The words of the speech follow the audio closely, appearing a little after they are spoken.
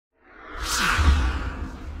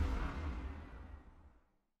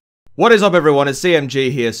What is up, everyone? It's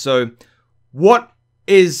CMG here. So, what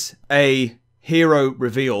is a hero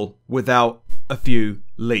reveal without a few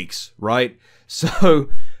leaks, right? So,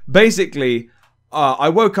 basically, I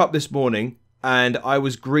woke up this morning and I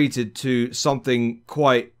was greeted to something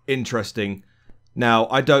quite interesting. Now,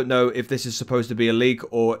 I don't know if this is supposed to be a leak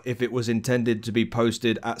or if it was intended to be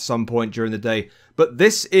posted at some point during the day, but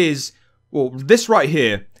this is, well, this right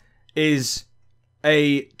here is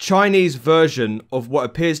a Chinese version of what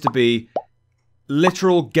appears to be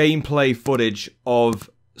literal gameplay footage of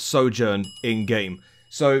Sojourn in game.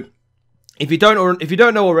 So, if you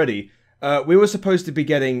don't know already, we were supposed to be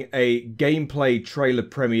getting a gameplay trailer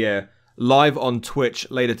premiere live on Twitch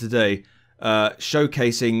later today,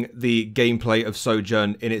 showcasing the gameplay of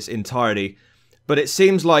Sojourn in its entirety. But it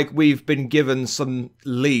seems like we've been given some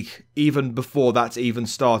leak even before that's even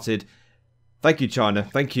started. Thank you, China.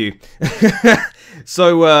 Thank you.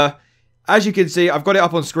 So, as you can see, I've got it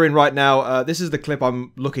up on screen right now. This is the clip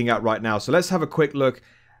I'm looking at right now. So let's have a quick look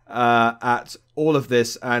at all of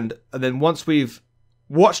this. And then once we've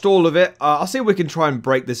watched all of it, I'll see if we can try and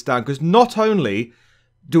break this down. Because not only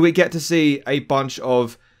do we get to see a bunch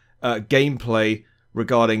of gameplay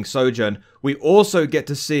regarding Sojourn, we also get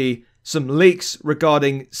to see some leaks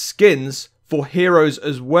regarding skins for heroes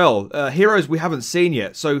as well. Heroes we haven't seen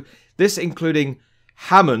yet. So this including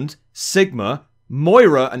Hammond, Sigma,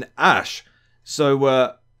 Moira, and Ashe.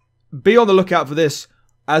 So be on the lookout for this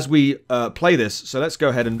as we play this. So let's go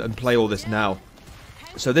ahead and play all this now.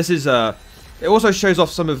 So this is it also shows off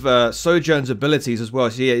some of Sojourn's abilities as well.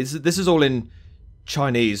 So yeah, this is all in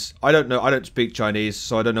Chinese. I don't know. I don't speak Chinese,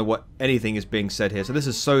 so I don't know what anything is being said here. So this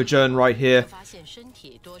is Sojourn right here.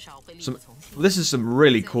 This is some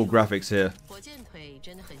really cool graphics here.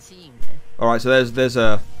 All right, so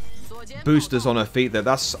there's boosters on her feet there.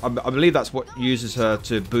 I believe that's what uses her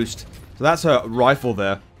to boost. So that's her rifle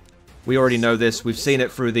there. We already know this. We've seen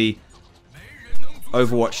it through the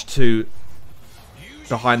Overwatch 2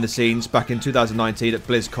 behind the scenes back in 2019 at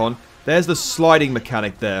BlizzCon. There's the sliding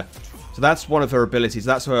mechanic there. So that's one of her abilities.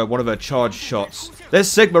 That's one of her charge shots. There's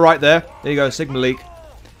Sigma right there. There you go, Sigma leak.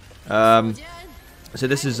 So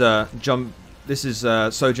this is This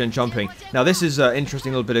is Sojourn jumping. Now this is an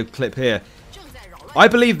interesting little bit of clip here. I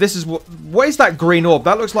believe this is what is that green orb?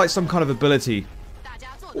 That looks like some kind of ability.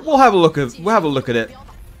 We'll have a look at it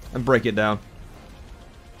and break it down.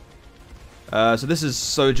 So this is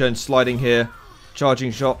Sojourn sliding here,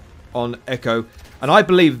 charging shot on Echo, and I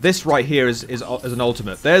believe this right here is an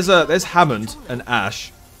ultimate. There's Hammond and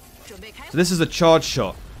Ashe. So this is a charge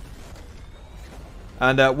shot,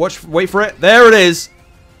 and wait for it. There it is,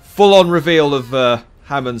 full on reveal of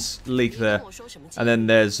Hammond's leak there, and then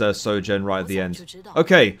there's Sojourn right at the end.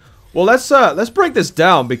 Okay, well let's break this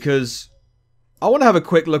down because I want to have a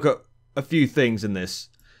quick look at a few things in this.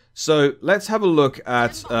 So let's have a look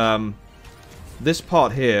at this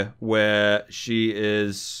part here where she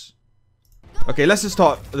is. Okay, let's just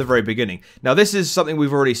start at the very beginning. Now this is something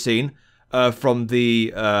we've already seen from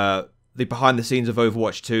the behind the scenes of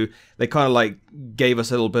Overwatch 2. They kind of like gave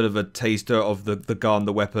us a little bit of a taster of the gun,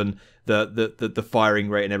 the weapon, the firing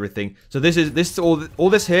rate and everything. So all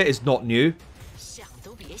this here is not new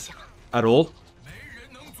at all.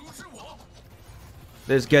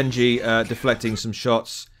 There's Genji deflecting some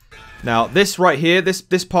shots. Now this right here,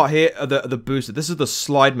 this part here are the booster. This is the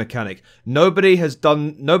slide mechanic. Nobody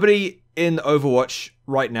in Overwatch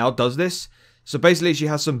right now does this. So basically she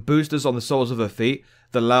has some boosters on the soles of her feet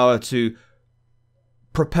that allow her to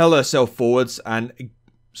propel herself forwards and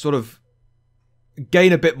sort of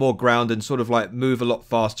gain a bit more ground and sort of like move a lot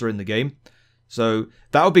faster in the game. So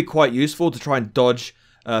that would be quite useful to try and dodge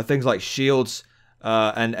things like shields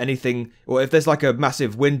and anything. Or if there's like a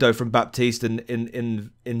massive window from Baptiste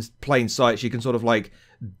in plain sight, she can sort of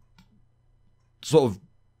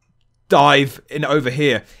dive in over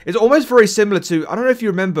here. It's almost very similar to, I don't know if you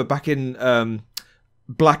remember back in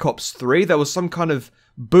Black Ops 3, there was some kind of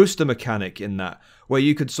booster mechanic in that where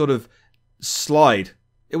you could sort of slide.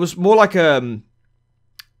 It was more like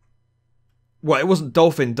well, it wasn't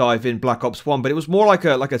dolphin dive in Black Ops 1, but it was more like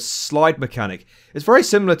a slide mechanic. It's very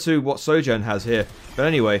similar to what Sojourn has here. But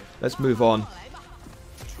anyway, let's move on.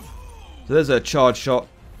 So there's a charge shot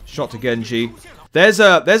to Genji. There's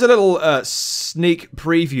a little sneak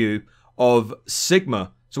preview of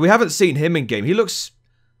Sigma. So we haven't seen him in game. He looks,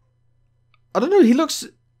 I don't know, he looks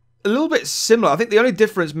a little bit similar. I think the only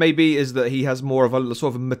difference maybe is that he has more of a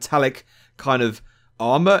sort of metallic kind of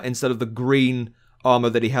armor instead of the green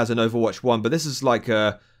armor that he has in Overwatch 1. But this is like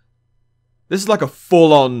a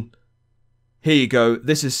full-on, here you go,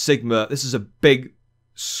 this is Sigma. This is a big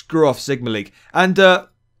screw-off Sigma leak. And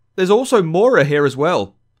there's also Moira here as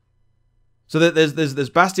well. So there's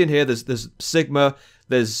Bastion here, there's Sigma,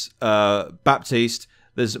 there's Baptiste,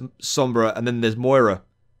 there's Sombra, and then there's Moira.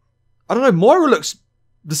 I don't know, Moira looks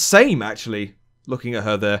the same actually, looking at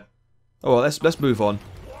her there. Oh well, let's move on.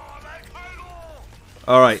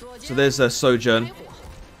 Alright, so there's Sojourn.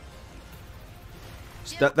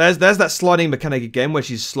 There's that sliding mechanic again, where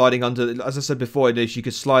she's sliding under, as I said before, she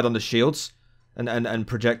could slide under shields and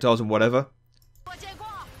projectiles and whatever.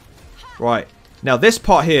 Right, now this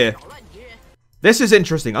part here, this is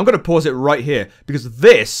interesting. I'm going to pause it right here, because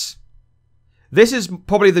this is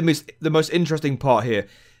probably the most interesting part here.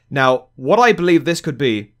 Now, what I believe this could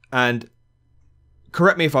be, and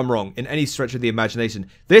correct me if I'm wrong, in any stretch of the imagination,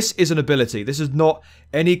 this is an ability. This is not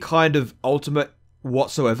any kind of ultimate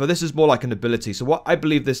whatsoever. This is more like an ability. So what I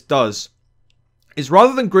believe this does is,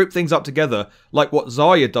 rather than group things up together, like what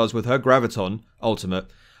Zarya does with her Graviton ultimate,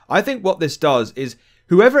 I think what this does is,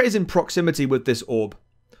 whoever is in proximity with this orb,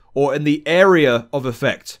 or in the area of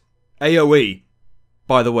effect, AoE,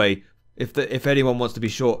 by the way, if anyone wants to be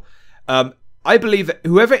short, I believe that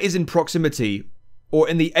whoever is in proximity or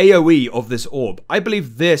in the AoE of this orb, I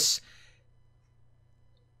believe this,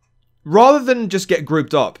 rather than just get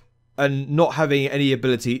grouped up and not having any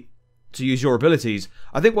ability to use your abilities,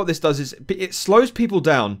 I think what this does is it slows people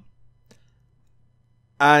down.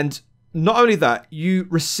 And not only that, you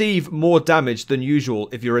receive more damage than usual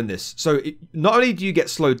if you're in this. So not only do you get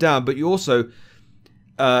slowed down, but you also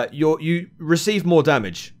you receive more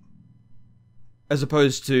damage as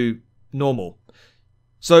opposed to normal.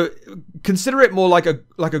 So consider it more like a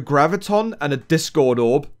Graviton and a Discord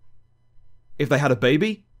orb if they had a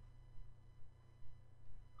baby,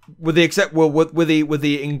 with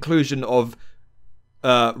the inclusion of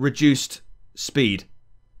reduced speed.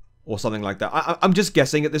 Or something like that. I'm just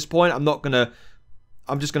guessing at this point. I'm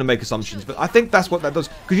just gonna make assumptions, but I think that's what that does.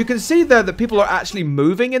 Because you can see there that people are actually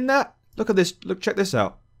moving in that. Look at this. Look, check this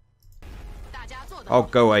out. Oh,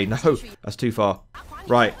 go away. No, that's too far.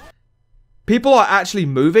 Right. People are actually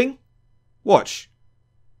moving. Watch.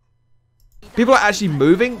 People are actually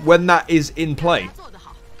moving when that is in play.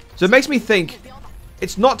 So it makes me think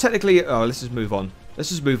it's not technically... Oh, let's just move on. Let's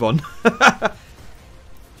just move on.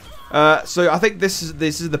 So I think this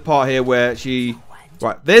is the part here where she...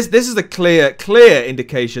 Right, this is the clear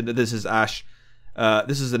indication that this is Ashe.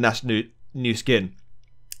 This is the Ashe new skin.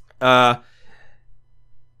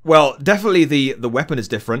 Well, definitely the weapon is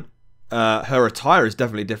different. Her attire is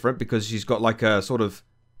definitely different, because she's got like a sort of...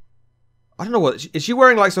 I don't know what... Is she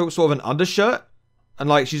wearing like sort of an undershirt? And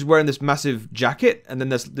like she's wearing this massive jacket, and then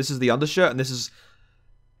this is the undershirt, and this is...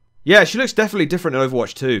 Yeah, she looks definitely different in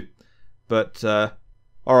Overwatch 2. But,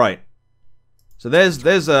 alright. So there's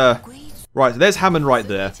Hammond right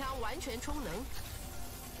there.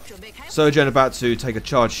 Sojourn about to take a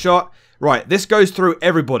charge shot. Right, this goes through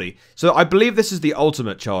everybody. So I believe this is the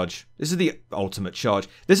ultimate charge. This is the ultimate charge.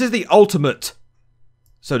 This is the ultimate,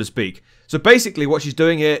 so to speak. So basically what she's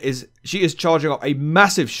doing here is she is charging up a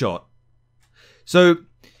massive shot. So,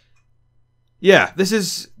 yeah, this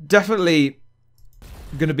is definitely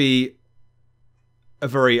going to be a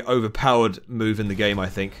very overpowered move in the game, I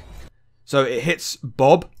think. So it hits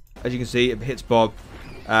Bob, as you can see, it hits Bob,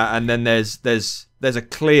 and then there's a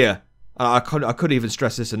clear, I couldn't even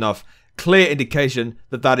stress this enough, clear indication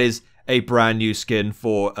that that is a brand new skin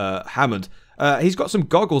for Hammond. He's got some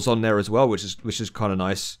goggles on there as well, which is kind of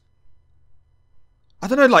nice. I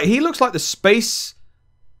don't know, like he looks like the spaceman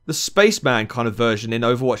kind of version in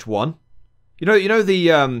Overwatch 1.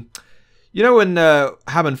 You know when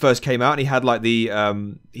Hammond first came out and he had like he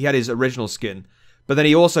had his original skin, but then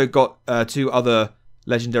he also got 2 other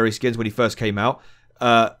legendary skins when he first came out.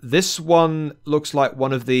 This one looks like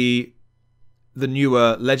one of the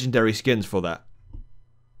newer legendary skins for that.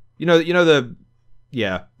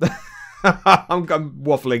 Yeah. I'm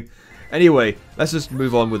waffling. Anyway, let's just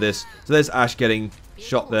move on with this. So there's Ashe getting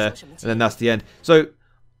shot there, and then that's the end. So,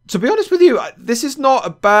 to be honest with you, this is not a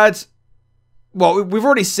bad... Well, we've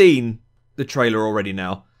already seen the trailer already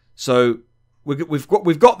now. So, we've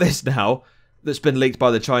got this now that's been leaked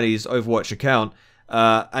by the Chinese Overwatch account.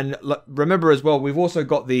 And remember as well, we've also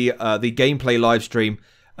got the gameplay live stream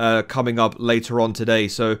coming up later on today.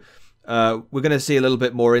 So, we're going to see a little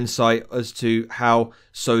bit more insight as to how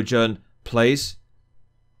Sojourn plays.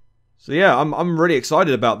 So yeah, I'm really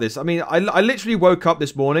excited about this. I mean, I literally woke up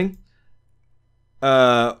this morning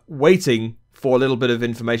waiting for a little bit of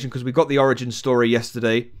information, because we got the origin story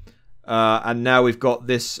yesterday, and now we've got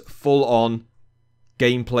this full-on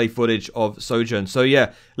gameplay footage of Sojourn. So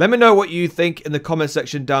yeah, let me know what you think in the comment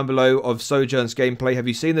section down below of Sojourn's gameplay. Have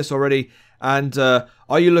you seen this already? And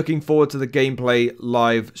are you looking forward to the gameplay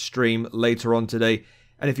live stream later on today?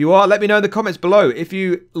 And if you are, let me know in the comments below. If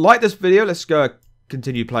you like this video, let's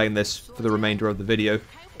continue playing this for the remainder of the video.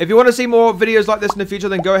 If you want to see more videos like this in the future,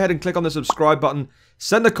 then go ahead and click on the subscribe button,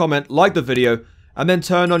 send a comment, like the video, and then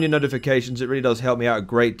turn on your notifications. It really does help me out a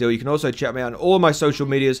great deal. You can also check me out on all my social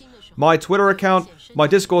medias, my Twitter account, my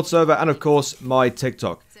Discord server, and of course, my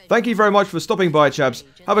TikTok. Thank you very much for stopping by, chaps.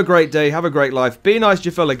 Have a great day, have a great life, be nice to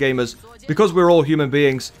your fellow gamers, because we're all human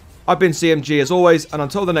beings. I've been CMG as always, and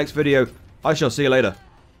until the next video, I shall see you later.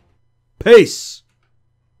 Peace!